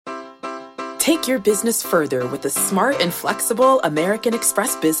Take your business further with the smart and flexible American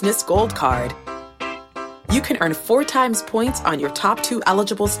Express Business Gold Card. You can earn 4 times points on your top 2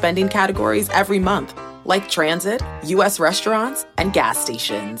 eligible spending categories every month, like transit, U.S. restaurants, and gas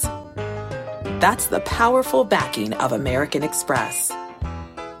stations. That's the powerful backing of American Express.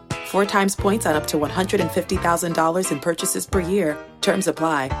 4 times points on up to $150,000 in purchases per year. Terms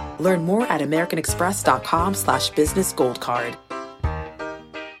apply. Learn more at americanexpress.com/businessgoldcard.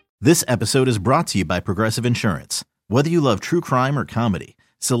 This episode is brought to you by Progressive Insurance. Whether you love true crime or comedy,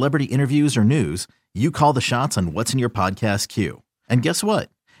 celebrity interviews or news, you call the shots on what's in your podcast queue. And guess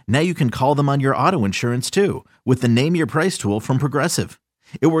what? Now you can call them on your auto insurance too with the Name Your Price tool from Progressive.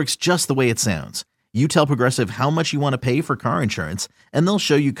 It works just the way it sounds. You tell Progressive how much you want to pay for car insurance, and they'll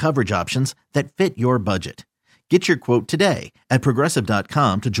show you coverage options that fit your budget. Get your quote today at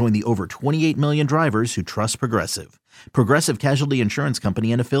Progressive.com to join the over 28 million drivers who trust Progressive. Progressive Casualty Insurance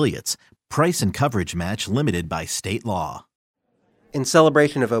Company and Affiliates. Price and coverage match limited by state law. In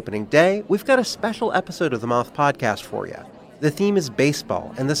celebration of opening day, we've got a special episode of the Moth Podcast for you. The theme is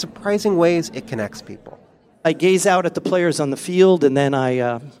baseball and the surprising ways it connects people. I gaze out at the players on the field, and then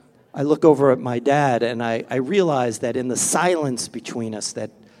I look over at my dad, and I realize that in the silence between us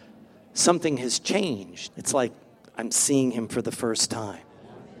that something has changed. It's like I'm seeing him for the first time.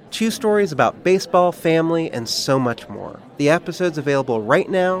 2 stories about baseball, family, and so much more. The episode's available right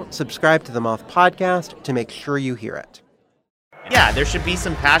now. Subscribe to the Moth Podcast to make sure you hear it. Yeah, there should be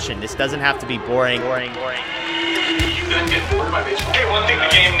some passion. This doesn't have to be boring. You couldn't get bored by baseball. Hey, one thing the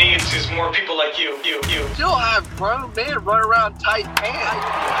game needs is more people like you. Still have grown men run around tight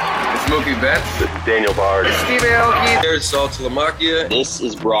pants. Smokey Betts. Daniel Bard. Steve Aoki. There's Sal Talamacchia. This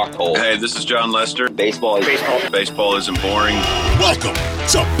is Brock Holt. Hey, this is John Lester. Baseball isn't boring. Welcome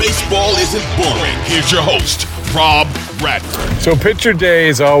to Baseball Isn't Boring. Here's your host, Rob Bradford. So pitcher day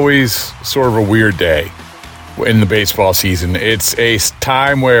is always sort of a weird day in the baseball season. It's a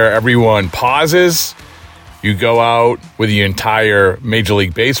time where everyone pauses. You go out with the entire Major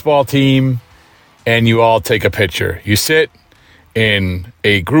League Baseball team, and you all take a picture. You sit in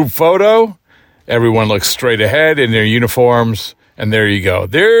a group photo. Everyone looks straight ahead in their uniforms, and there you go.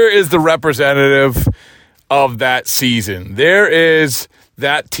 There is the representative of that season. There is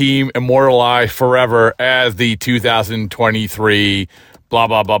that team immortalized forever as the 2023 blah,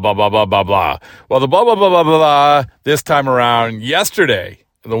 blah, blah, blah, blah, blah, blah, blah. Well, the blah, blah, blah, blah, blah, blah this time around yesterday,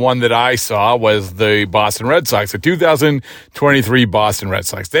 the one that I saw was the Boston Red Sox, the 2023 Boston Red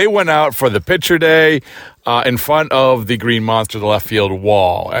Sox. They went out for the pitcher day in front of the Green Monster, the left field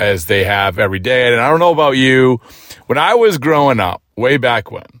wall, as they have every day. And I don't know about you, when I was growing up, way back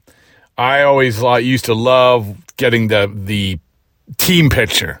when, I always used to love getting the team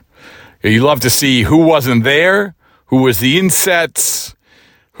picture. You love to see who wasn't there, who was the insets,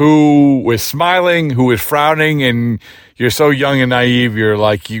 who was smiling, who was frowning, and you're so young and naive, you're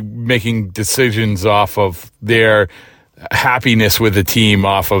like you making decisions off of their happiness with the team,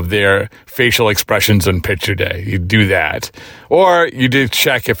 off of their facial expressions on pitcher day. You do that. Or you do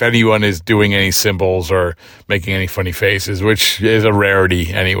check if anyone is doing any symbols or making any funny faces, which is a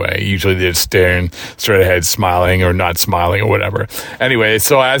rarity anyway. Usually they're staring straight ahead, smiling or not smiling or whatever. Anyway,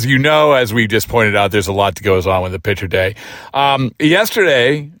 so as you know, as we just pointed out, there's a lot that goes on with the pitcher day.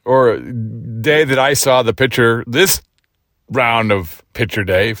 Yesterday, or day that I saw the pitcher, this round of pitcher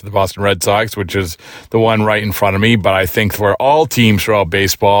day for the Boston Red Sox, which is the one right in front of me. But I think for all teams throughout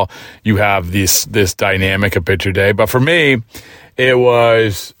baseball, you have this dynamic of pitcher day. But for me, there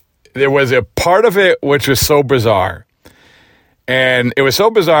was a part of it which was so bizarre. And it was so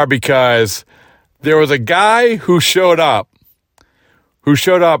bizarre because there was a guy who showed up.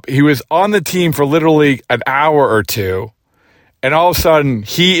 He was on the team for literally an hour or two. And all of a sudden,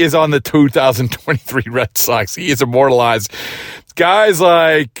 he is on the 2023 Red Sox. He is immortalized. Guys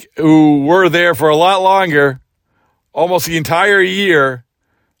like who were there for a lot longer, almost the entire year,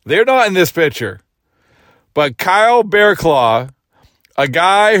 they're not in this picture. But Kyle Barraclough, a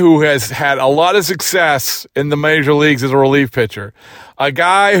guy who has had a lot of success in the major leagues as a relief pitcher, a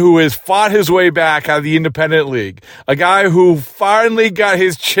guy who has fought his way back out of the independent league, a guy who finally got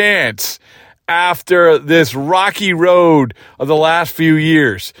his chance after this rocky road of the last few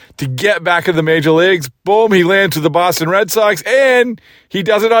years to get back in the major leagues. Boom, he lands with the Boston Red Sox, and he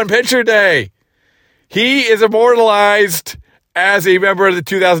does it on pitcher day. He is immortalized as a member of the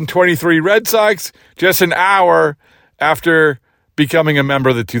 2023 Red Sox just an hour after becoming a member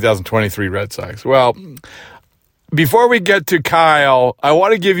of the 2023 Red Sox. Well, before we get to Kyle, I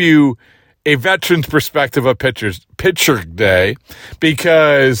want to give you a veteran's perspective of pitcher day,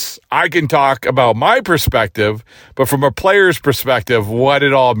 because I can talk about my perspective, but from a player's perspective, what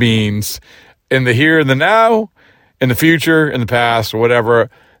it all means in the here and the now, in the future, in the past, or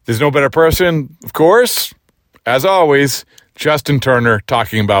whatever. There's no better person, of course, as always, Justin Turner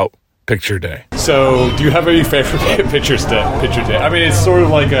talking about Picture Day. So, do you have any favorite Picture Day? I mean, it's sort of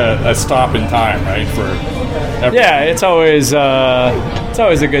like a stop in time, right? Yeah, it's always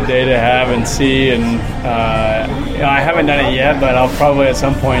a good day to have and see, and I haven't done it yet, but I'll probably at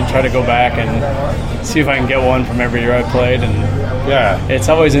some point try to go back and see if I can get one from every year I played. And yeah, it's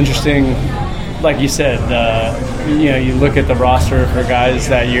always interesting. Like you said, you look at the roster for guys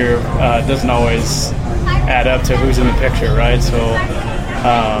that year, doesn't always add up to who's in the picture, right? So,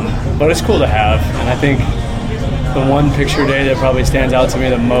 but it's cool to have. And I think the one Picture Day that probably stands out to me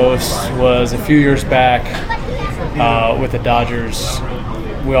the most was a few years back with the Dodgers.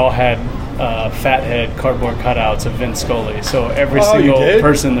 We all had fathead cardboard cutouts of Vince Scully. So every single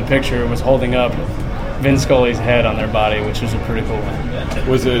person in the picture was holding up Vince Scully's head on their body, which was a pretty cool one.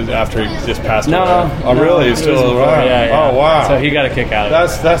 Was it after he just passed away? No. Really? He's still alive? Yeah. Oh, wow. So he got a kick out of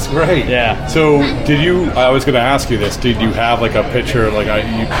it. That's great. Yeah. So I was going to ask you this, did you have like a picture,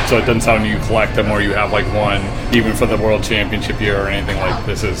 so it doesn't sound like you collect them, or you have like one, even for the World Championship year or anything like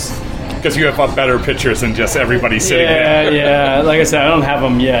this is... Because you have better pictures than just everybody sitting there. Yeah. Like I said, I don't have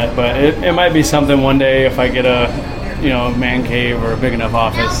them yet, but it might be something one day if I get a man cave or a big enough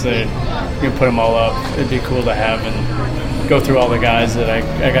office that you can put them all up. It'd be cool to have and go through all the guys that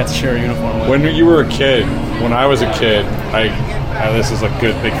I got to share a uniform with. When you were a kid, when I was a kid, this is a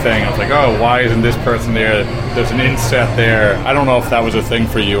good big thing. I was like, oh, why isn't this person there? There's an inset there. I don't know if that was a thing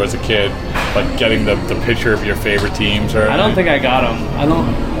for you as a kid, like getting the picture of your favorite teams. Or I don't think I got them.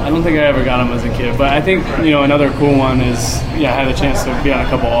 I don't think I ever got them as a kid. But I think another cool one is I had a chance to be on a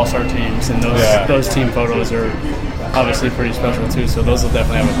couple All-Star teams, and those team photos are obviously pretty special too. So those will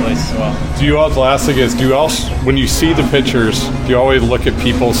definitely have a place as well. The last thing is, when you see the pictures, do you always look at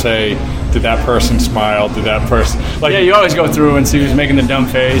people, say, did that person smile? Did that person... you always go through and see who's making the dumb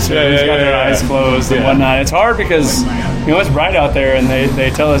face or who's got their eyes closed and whatnot. It's hard because, it's bright out there and they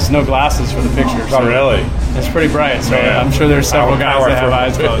tell us no glasses for the picture. So oh, really? It's pretty bright, so I'm sure there's several guys that have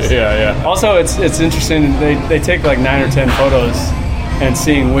eyes closed. Yeah. Also, it's interesting, they take like 9 or 10 photos and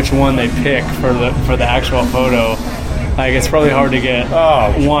seeing which one they pick for the actual photo. Like, it's probably hard to get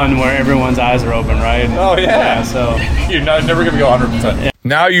one where everyone's eyes are open, right? Oh, yeah. So you're never going to go 100%. Yeah.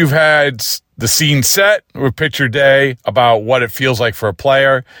 Now you've had the scene set with Picture Day about what it feels like for a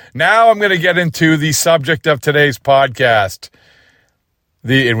player. Now I'm going to get into the subject of today's podcast.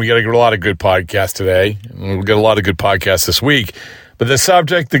 And we got a lot of good podcasts today. We'll get a lot of good podcasts this week. But the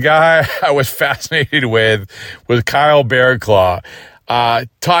subject, the guy I was fascinated with, was Kyle Barraclough,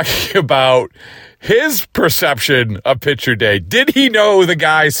 talking about his perception of Picture Day. Did he know the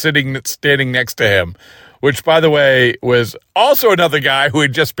guy standing next to him? Which, by the way, was also another guy who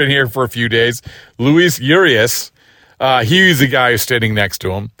had just been here for a few days, Luis Urias. He was the guy who's standing next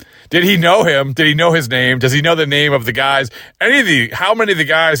to him. Did he know him? Did he know his name? Does he know the name of the guys? How many of the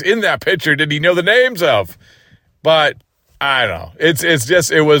guys in that picture did he know the names of? But I don't know.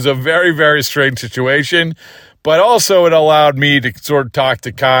 It was a very, very strange situation. But also it allowed me to sort of talk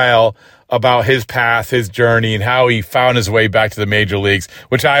to Kyle about his path, his journey, and how he found his way back to the major leagues,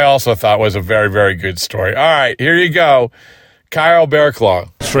 which I also thought was a very, very good story. All right, here you go. Kyle Barraclough.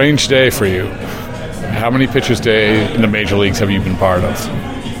 Strange day for you. How many pitchers' day in the major leagues have you been part of?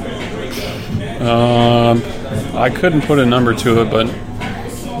 I couldn't put a number to it, but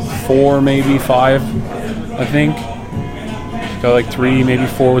 4, maybe 5, I think. Got like 3, maybe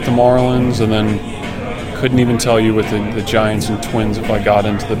 4 with the Marlins, and then couldn't even tell you with the Giants and Twins if I got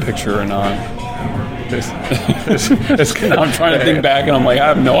into the picture or not. I'm trying to think back, and I'm like, I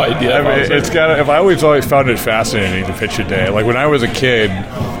have no idea. I've always found it fascinating, the Picture Day. Like when I was a kid,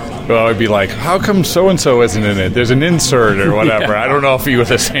 I'd be like, how come so-and-so isn't in it? There's an insert or whatever. I don't know if you were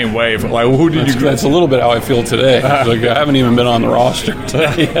the same way, but like, who did you... That's a little bit how I feel today. Like, I haven't even been on the roster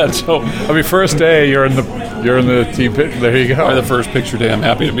today yet. So, first day, you're in the team pit. There you go. The first Picture Day I'm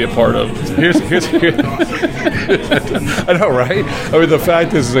happy to be a part of. Here's I know, right? The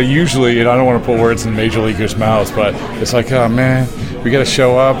fact is that usually, and I don't want to put words in major leaguers' mouths, but it's like, oh man, we got to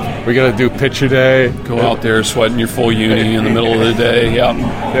show up. We got to do Picture Day. Go out there sweating your full uni in the middle of the day.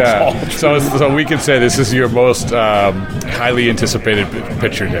 Yeah. So we can say this is your most highly anticipated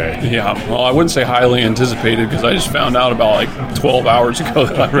Picture Day. Yeah. Well, I wouldn't say highly anticipated because I just found out about like 12 hours ago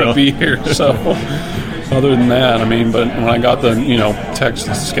that I would be here. So other than that, but when I got the text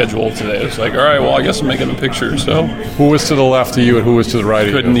schedule today, it's like, all right, well, I guess I'm making a picture. So who was to the left of you and who was to the right of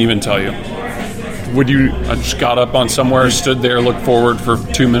you? Couldn't even tell you. I just got up on somewhere, stood there, looked forward for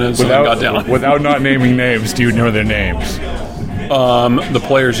 2 minutes, and then got down. Without not naming names, do you know their names? The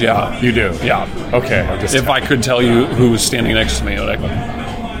players, yeah. You do? Yeah. Okay. If I could tell you who was standing next to me,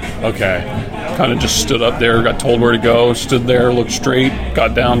 okay. Kind of just stood up there, got told where to go, stood there, looked straight,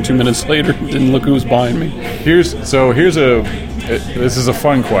 got down 2 minutes later, didn't look who was behind me. This is a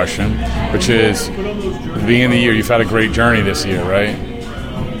fun question, which is, at the beginning of the year, you've had a great journey this year, right?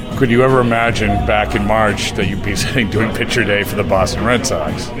 Could you ever imagine back in March that you'd be doing picture day for the Boston Red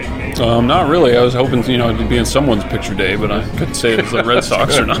Sox? Not really. I was hoping, to be in someone's picture day, but I couldn't say it was the Red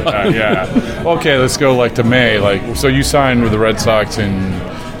Sox or not. Yeah. Okay, let's go to May. So you signed with the Red Sox in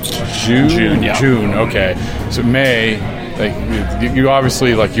June. Yeah. June. Okay. So May, you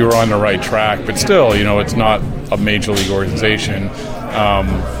obviously you were on the right track, but still, it's not a major league organization.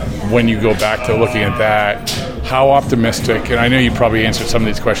 When you go back to looking at that, how optimistic, and I know you probably answered some of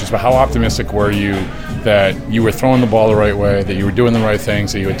these questions, but how optimistic were you that you were throwing the ball the right way, that you were doing the right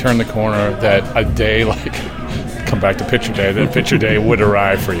things, that you would turn the corner, that a day come back to pitcher day, that pitcher day would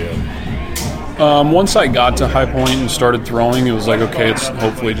arrive for you? Once I got to High Point and started throwing, it was okay, it's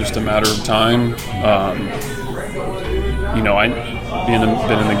hopefully just a matter of time. I've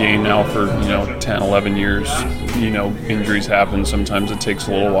been in the game now for 10, 11 years. Injuries happen. Sometimes it takes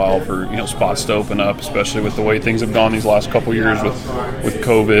a little while for spots to open up, especially with the way things have gone these last couple years with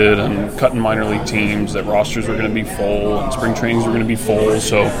COVID and cutting minor league teams. That rosters were going to be full and spring trainings were going to be full.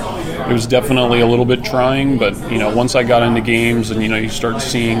 So it was definitely a little bit trying. But once I got into games and you start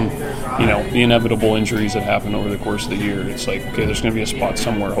seeing the inevitable injuries that happen over the course of the year, it's okay, there's going to be a spot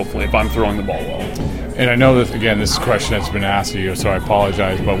somewhere. Hopefully, if I'm throwing the ball well. And I know that, again, this question has been asked of you, so I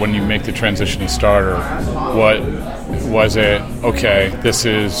apologize, but when you make the transition to starter, what was it? Okay, this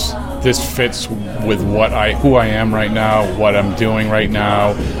fits with who I am right now, what I'm doing right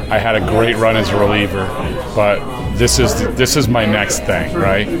now. I had a great run as a reliever, but this is my next thing,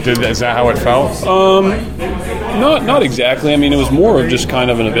 right? Is that how it felt? Not exactly. I mean, it was more of just kind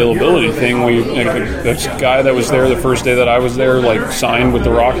of an availability thing. This guy that was there the first day that I was there, signed with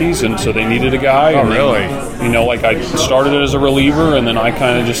the Rockies, and so they needed a guy. Oh, really? I started it as a reliever, and then I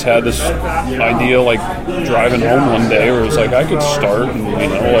kind of just had this idea, driving home one day, where it was I could start and,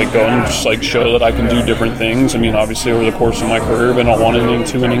 go and just, show that I can do different things. I mean, obviously, over the course of my career, I've been a 1-inning,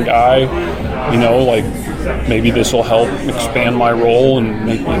 2-inning guy. Maybe this will help expand my role and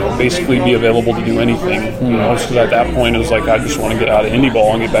basically be available to do anything. Because at that point it was I just want to get out of indie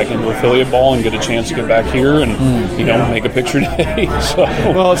ball and get back into affiliate ball and get a chance to get back here and make a picture day.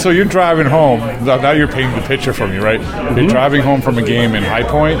 So you're driving home. Now you're painting the picture for me, right? Mm-hmm. You're driving home from a game in High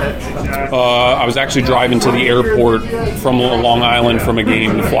Point. I was actually driving to the airport from Long Island from a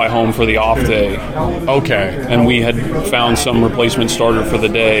game to fly home for the off day. Okay. And we had found some replacement starter for the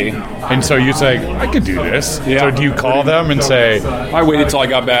day. And so you say, I could do this. Yeah. So do you call them and say... I waited till I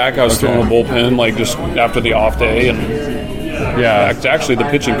got back. I was throwing a bullpen just after the off day. And yeah, actually the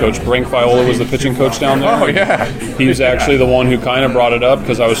pitching coach, Frank Viola, was the pitching coach down there. Oh, yeah. He was actually the one who kind of brought it up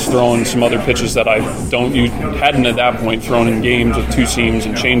because I was throwing some other pitches that hadn't at that point thrown in games with two seams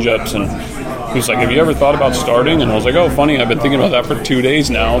and changeups, and he was have you ever thought about starting? And I was oh, funny, I've been thinking about that for 2 days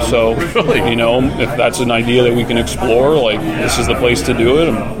now. So, really? If that's an idea that we can explore, this is the place to do it.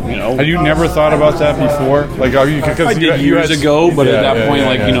 And, Had you never thought about that before? I did years ago, but at that point,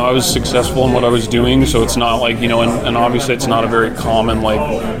 I was successful in what I was doing. So it's not and obviously it's not a very common,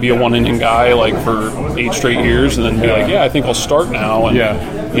 be a 1-inning guy, for 8 straight years and then be I think I'll start now. And,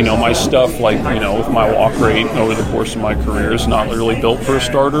 my stuff, with my walk rate over the course of my career is not really built for a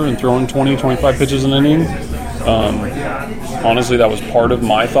starter and throwing 20, 25 pitches an inning. Honestly, that was part of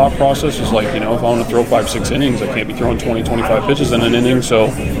my thought process is if I want to throw 5-6 innings, I can't be throwing 20, 25 pitches in an inning, so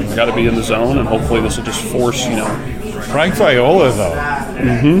I got to be in the zone, and hopefully this will just force, Frank Viola, though.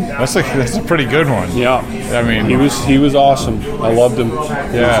 Mm-hmm. That's a pretty good one. Yeah. I mean, he was awesome. I loved him.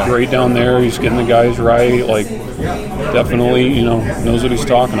 Yeah. He was great down there. He's getting the guys right. Definitely, knows what he's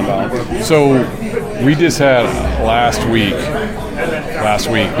talking about. So we just had last week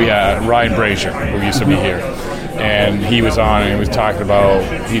we had Ryan Brazier, who used to be here. And he was on and he was talking about,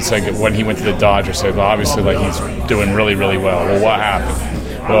 he said when he went to the Dodgers, said, well, obviously he's doing really, really well. Well, what happened?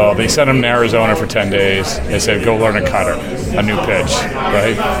 Well, they sent him to Arizona for 10 days. They said, go learn a cutter, a new pitch,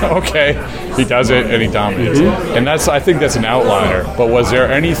 right? Okay. He does it, and he dominates. Mm-hmm. And I think that's an outlier. But was there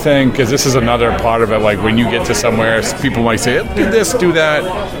anything, because this is another part of it, when you get to somewhere, people might say, do this, do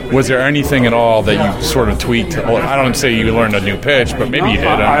that. Was there anything at all that you sort of tweaked? Well, I don't say you learned a new pitch, but maybe you did.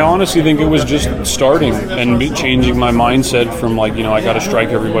 I honestly think it was just starting and changing my mindset from, I got to strike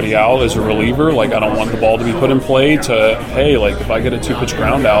everybody out as a reliever. I don't want the ball to be put in play to, hey, if I get a 2-pitch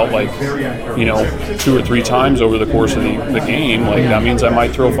ground out, 2 or 3 times over the course of the game, that means I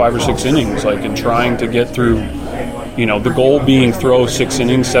might throw 5 or 6 innings, and trying to get through, the goal being throw 6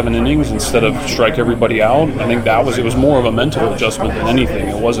 innings, 7 innings instead of strike everybody out. I think it was more of a mental adjustment than anything.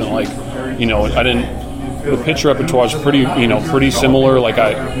 It wasn't like, the pitch repertoire is pretty similar. Like,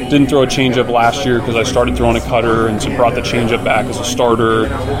 I didn't throw a changeup last year because I started throwing a cutter and so brought the changeup back as a starter.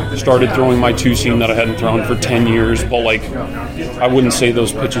 Started throwing my two-seam that I hadn't thrown for 10 years. But, like, I wouldn't say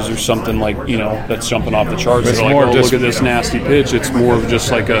those pitches are something like, that's jumping off the charts. It's more like, look at this nasty pitch. It's more of just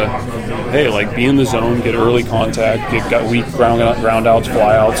like hey, like, be in the zone, get early contact, get weak ground outs,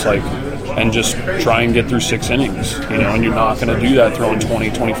 fly outs, like, and just try and get through 6 innings, and you're not going to do that throwing 20,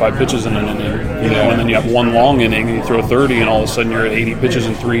 25 pitches in an inning, and then you have one long inning and you throw 30 and all of a sudden you're at 80 pitches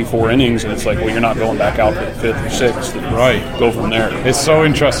in 3-4 innings and it's like, well, you're not going back out for the 5th or 6th. Right. Go from there. It's so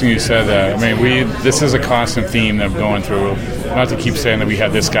interesting you said that. I mean, this is a constant theme that I'm going through. Not to keep saying that we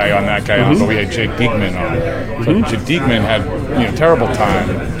had this guy on, that guy on, but we had Jake Diekman on. So Jake Diekman had, terrible time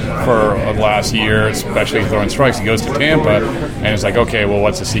for last year, especially throwing strikes. He goes to Tampa, and it's like, okay, well,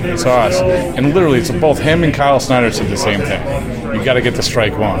 what's the secret sauce? And literally, it's both him and Kyle Snyder said the same thing. You got to get the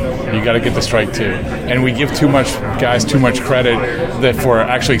strike 1. You got to get the strike 2. And we give guys too much credit for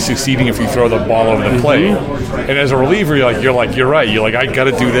actually succeeding if you throw the ball over the plate. And as a reliever, you're right. You're like, I got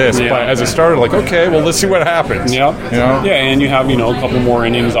to do this. Yeah. But as a starter, like, okay, well, let's see what happens. Yeah. Yeah, and you have, a couple more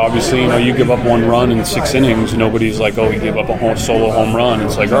innings. Obviously, you give up 1 run in 6 innings. Nobody's like, oh, you give up a solo home run.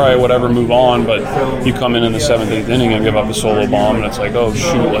 It's like, all right, whatever, move on. But you come in the 7th, 8th inning and give up a solo bomb, and it's like, oh,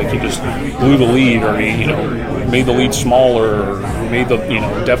 shoot, like you just blew the lead, or made the lead smaller, or made the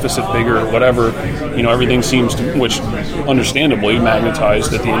deficit bigger, or whatever. Everything seems to, which understandably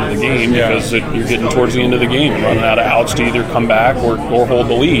magnetized at the end of the game because you're getting towards the end of the game and running out of outs to either come back or hold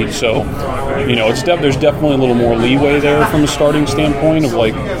the lead. So, there's definitely a little more leeway there from a starting standpoint of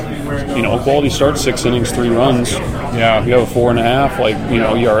like, quality start, 6 innings, 3 runs. Yeah, you have a 4.5,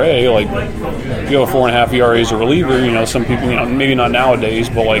 ERA. Like, you have a 4.5 ERA as a reliever. Some people, maybe not nowadays,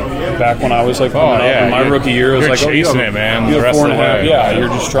 but like back when I was like, in my rookie year, it was like, chasing it, man. You have 4.5. Yeah, you're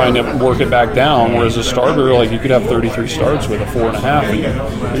just trying to work it back down. Whereas a starter, like, you could have 33 starts with a 4.5, and you're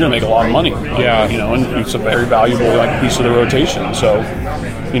gonna make a lot of money. Yeah, and it's a very valuable piece of the rotation. So.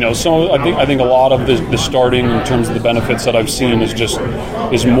 So I think a lot of the starting in terms of the benefits that I've seen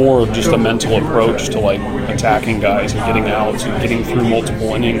is more of just a mental approach to like attacking guys and getting outs and getting through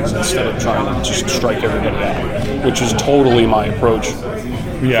multiple innings instead of trying to just strike everybody out, which is totally my approach.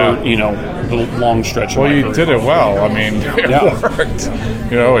 Yeah, for, the long stretch. Well, you did it well. I mean, it worked.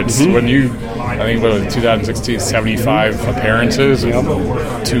 It's when you, I think, what was it, 2016, 75 appearances and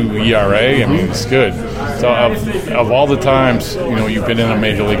 2 ERA. I mean, it's good. So of all the times, you've been in a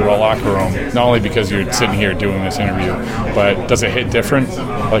major league locker room, not only because you're sitting here doing this interview, but does it hit different?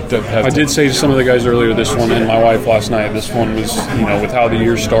 I did say to some of the guys earlier, this one, and my wife last night, this one was, with how the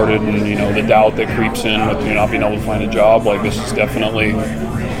year started and, the doubt that creeps in with you not being able to find a job, like this is definitely,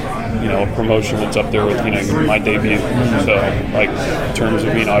 a promotion that's up there with, my debut. So, like, in terms of,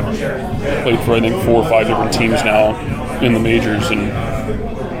 I've played for, I think, 4 or 5 different teams now in the majors, and,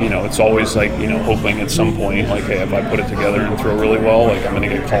 it's always like, hoping at some point, like, hey, if I put it together and throw really well, like, I'm going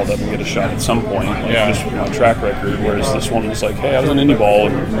to get called up and get a shot at some point, just my track record. Whereas this one was like, hey, I was an indie ball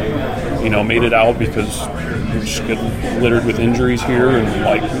and, made it out because we're just getting littered with injuries here, and,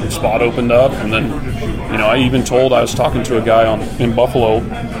 like, the spot opened up. And then, I even I was talking to a guy in Buffalo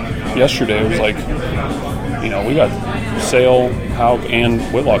yesterday. It was like, we got Sale, Houck, and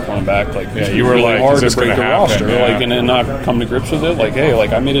Whitlock coming back. Like, you were really like, hard is to break the roster, yeah. and then not come to grips with it. Like, hey,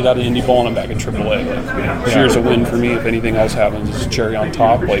 like I made it out of indie ball and I'm back at AAA. Like, here's a win for me. If anything else happens, it's a cherry on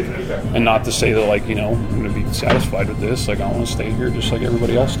top. Like, and not to say that like I'm going to be satisfied with this. Like, I want to stay here just like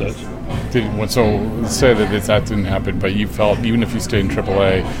everybody else does. So let's say that didn't happen, but you felt even if you stayed in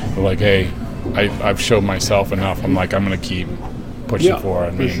AAA, you're like, hey, I've showed myself enough. I'm going to keep pushing for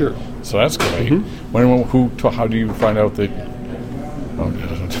it. For sure. So that's great. How do you find out that?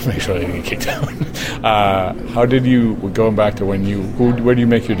 To make sure I didn't get kicked out. How did you, going back to where do you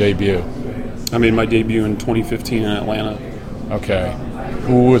make your debut? I made my debut in 2015 in Atlanta. Okay.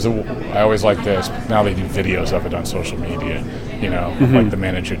 I always like this. Now they do videos of it on social media. Like the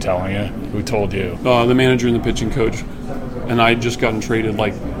manager telling you. Who told you? The manager and the pitching coach. And I had just gotten traded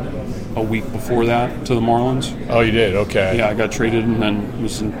like a week before that to the Marlins. Oh, you did? Okay. Yeah, I got traded and then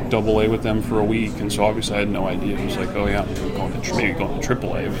was in AA with them for a week, and so obviously I had no idea. He was like, oh yeah, maybe going to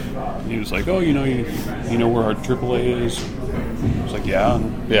AAA. But he was like, oh, you know where our AAA is? I was like, yeah.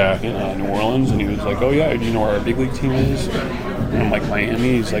 New Orleans. And he was like, oh yeah, do you know where our big league team is? And I'm like,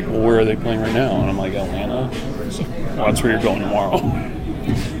 Miami. He's like, well, where are they playing right now? And I'm like, Atlanta. He's like, well, that's where you're going tomorrow.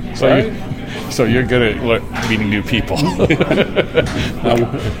 So you're good at meeting new people.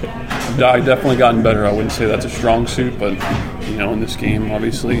 definitely gotten better. I wouldn't say that's a strong suit, but in this game,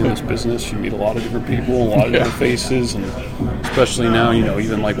 obviously, in this business, you meet a lot of different people, a lot of different faces, and especially now,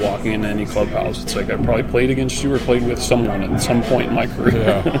 even like walking into any clubhouse, it's like I probably played against you or played with someone at some point in my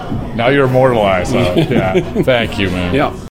career. Yeah. Now you're immortalized. Yeah. Thank you, man. Yeah.